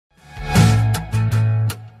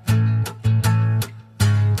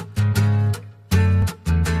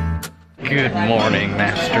Good morning,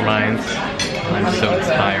 masterminds. I'm so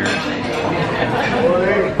tired.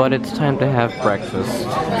 But it's time to have breakfast.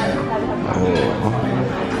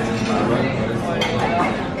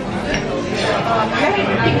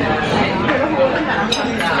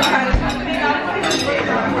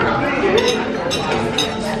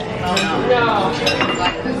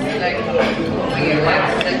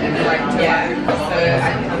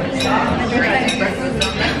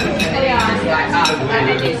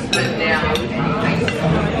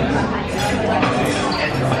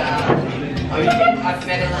 I've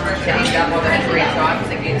met him sitting down more than 3 times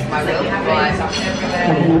against my will, but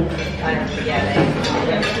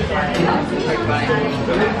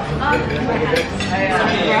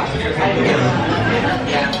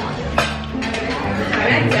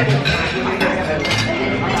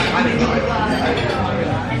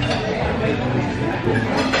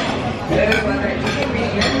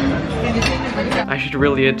I should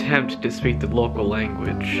really attempt to speak the local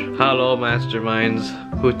language. Hello, masterminds.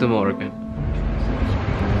 Guten Morgen.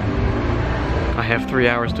 I have 3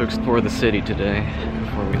 hours to explore the city today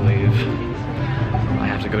before we leave. I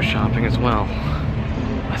have to go shopping as well.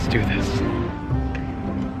 Let's do this.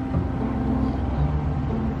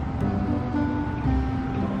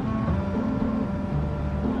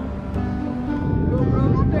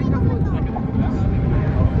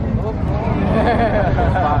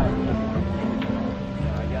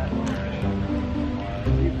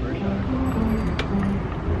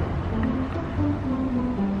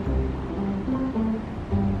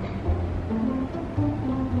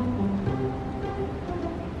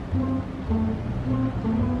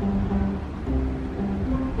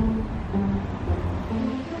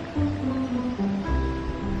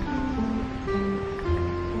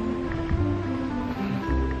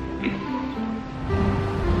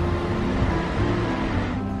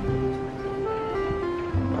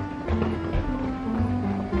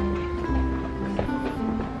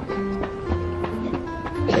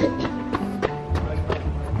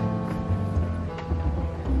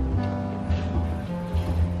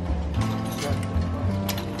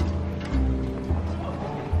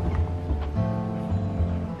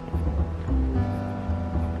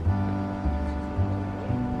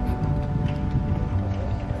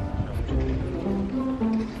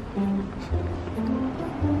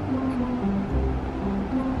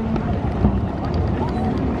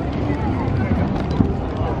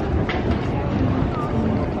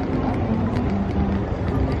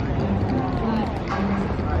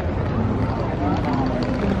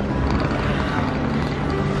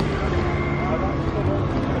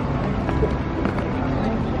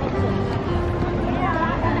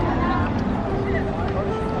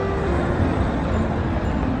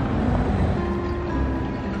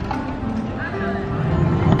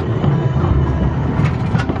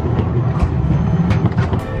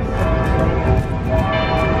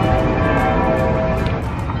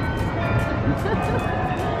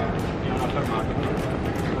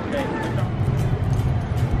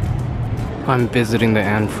 I'm visiting the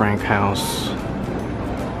Anne Frank house.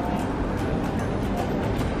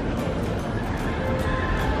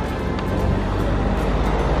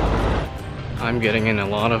 I'm getting in a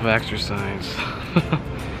lot of exercise.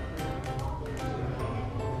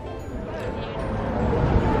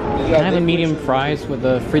 Can I have a medium fries with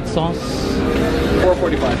the fritz sauce?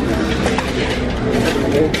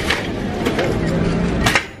 $4.45.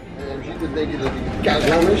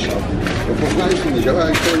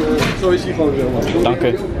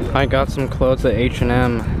 Danke. I got some clothes at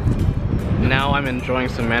H&M. Now I'm enjoying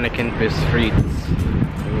some mannequin fish frites.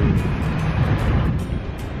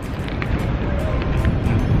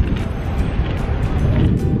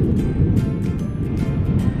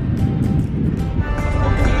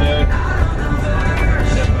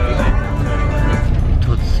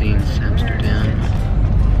 Tot ziens, Amsterdam.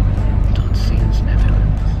 Tot ziens, Netherlands.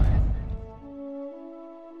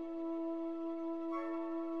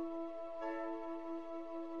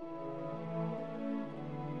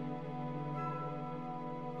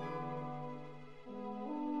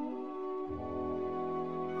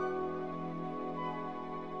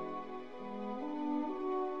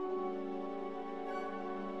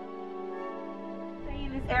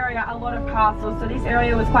 Area a lot of castles, so this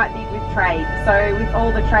area was quite big with trade. So with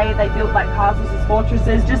all the trade, they built like castles as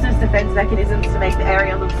fortresses just as defense mechanisms to make the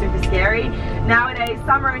area look super scary. Nowadays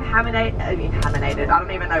some are inhabited, I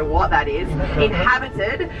don't even know what that is,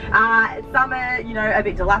 inhabited. Some are, you know, a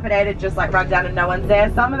bit dilapidated, just like run down and no one's there.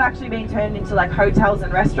 Some have actually been turned into like hotels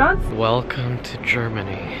and restaurants. Welcome to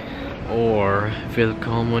Germany, or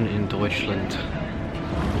Willkommen in Deutschland.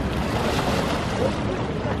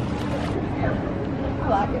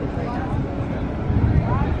 black it is right now.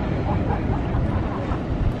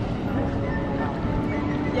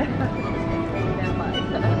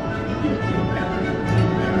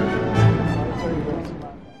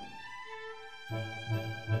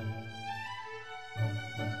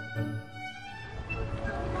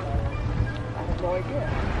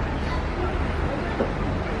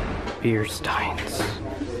 Beer steins.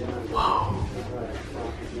 Whoa.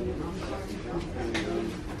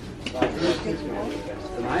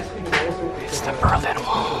 It's the Berlin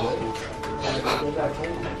Wall.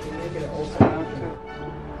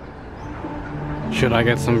 Should I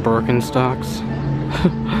get some Birkenstocks?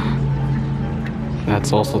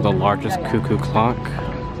 That's also the largest cuckoo clock.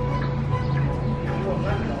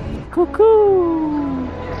 Cuckoo!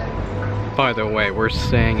 By the way, we're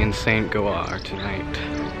staying in Sankt Goar tonight.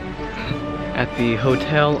 At the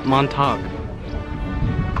Hotel Montague.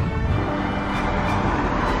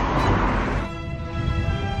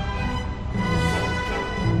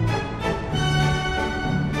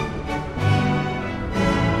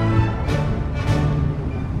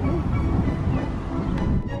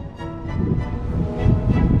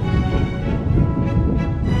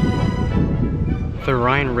 The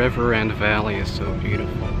Rhine River and Valley is so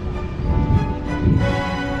beautiful.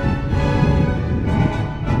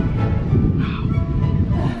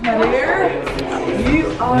 Here, you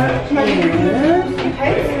are playing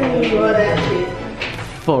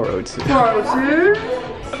 402. 402.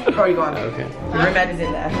 Where are you going? Okay. The room is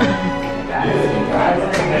in there.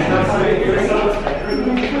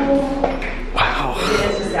 Wow.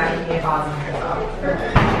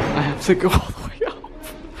 I have to go all the way up.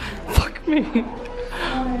 Fuck me.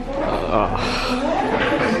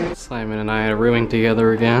 Simon and I are rooming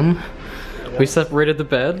together again. We separated the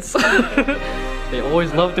beds. They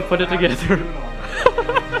always love to put it together.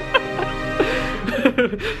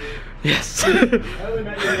 Yes.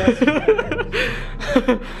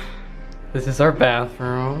 This is our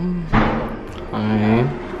bathroom. Hi.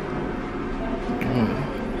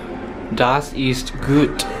 Das ist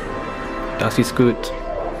gut. Das ist gut.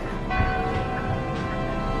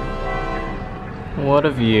 What a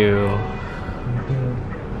view.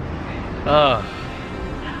 Ah.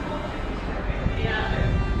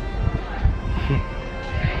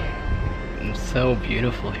 It's so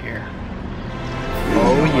beautiful here.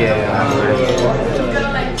 Oh yeah.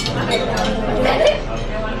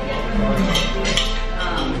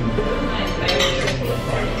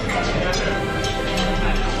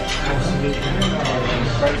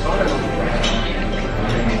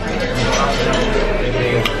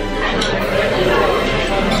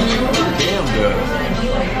 Damn good.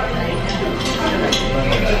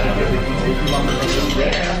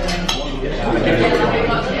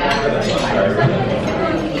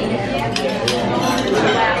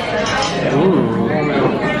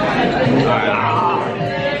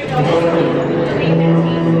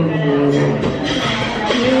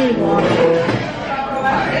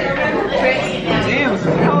 Damn, it's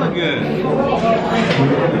hella good.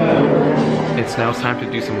 It's now time to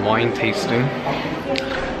do some wine tasting.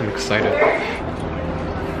 I'm excited.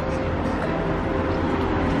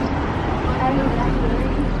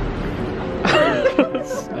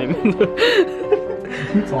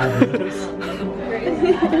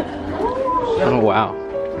 Oh wow.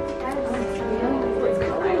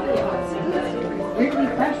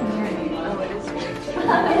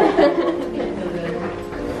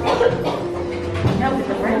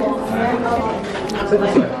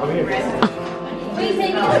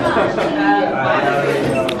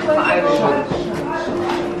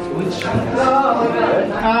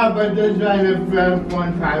 But there's like a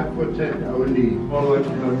 12.5% only.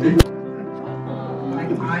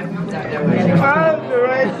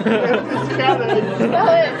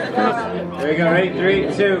 There we go, ready?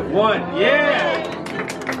 3, 2, 1, yeah!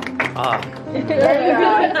 Ah.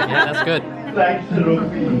 Yeah, that's good. Like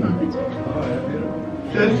trophy.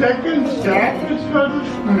 The second step is for the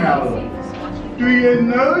smell. Do your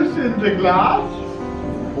nose in the glass?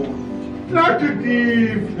 Not too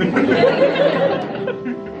deep.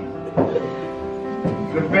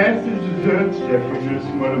 The best is the third step, which is a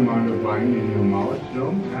small amount of wine in your mouth,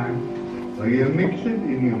 long time. While you mix it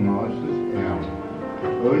in your mouth with air.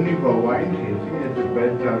 Only for wine tasting is the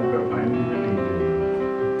best time for finding the ingredient.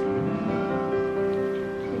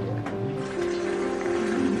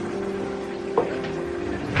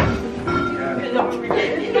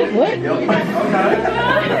 What?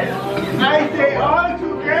 I say all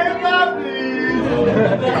together, please.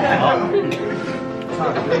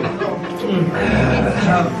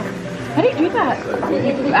 How do you do that? You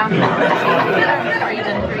do Amsterdam.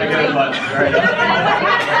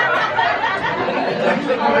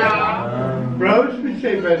 Bros, we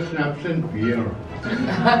say by snaps and beer.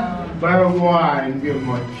 By wine, we have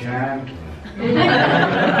more chance.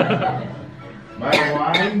 By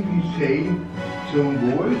wine, we say zum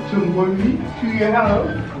Wohl liegt to your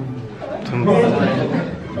house.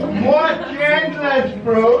 More chanceless,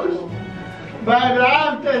 bros. But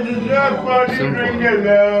after dessert, body drink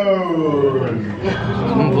alone.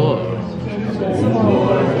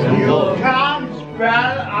 You can't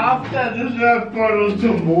spell after dessert bottle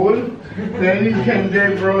zum Wohl, then you can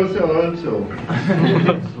say bros also.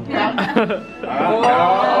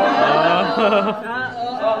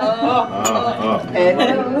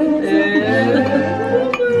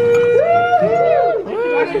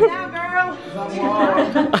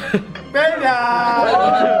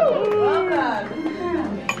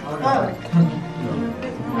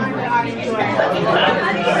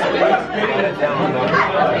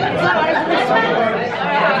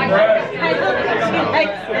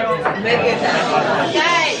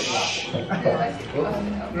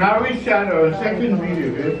 Now we start our second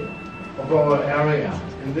video clip of our area.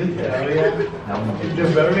 In this area, it's a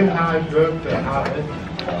very hard work to harvest.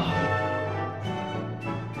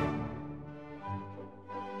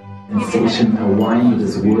 Station, a wine that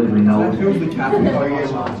is world-renowned. For your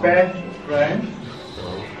best friend,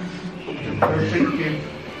 the perfect gift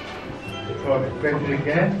for special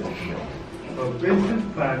guests, for business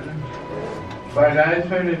partners, but I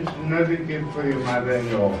thought it's not a gift for your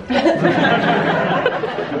mother-in-law.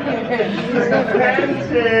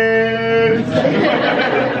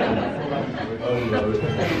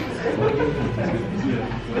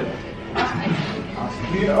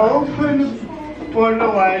 We open for the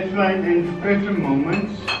wise wine in special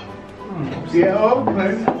moments. We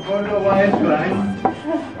open for the wise wine.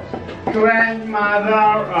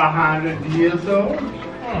 Grandmother 100 years old.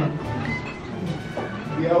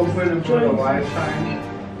 We open for the wise wine.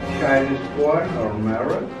 Child is born or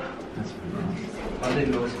married. Or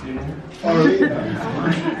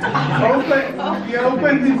we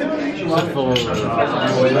open the door.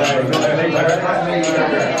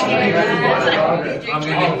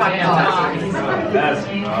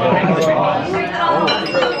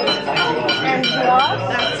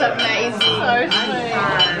 That's amazing. So sweet.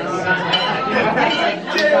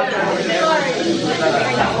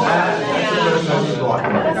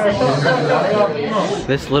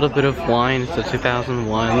 This little bit of wine is a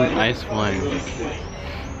 2001 ice wine.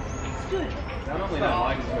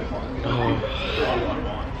 Oh.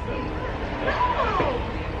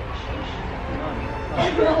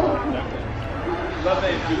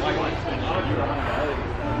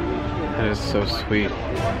 That is so sweet.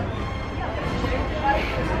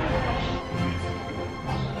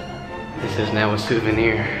 This is now a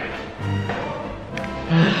souvenir.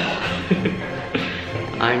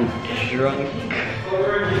 I'm drunk.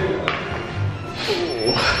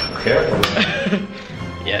 Careful.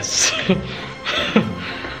 Yes.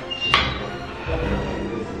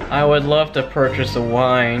 I would love to purchase a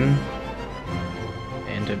wine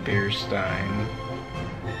and a beer stein,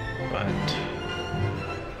 but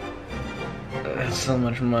that's so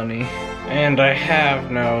much money, and I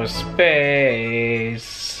have no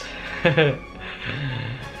space.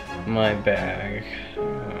 My bag.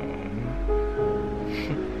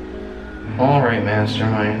 Alright,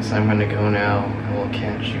 masterminds, I'm gonna go now. I will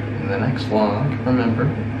catch you in the next vlog. Remember,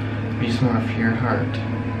 be smart for your heart.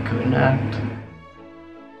 Good night.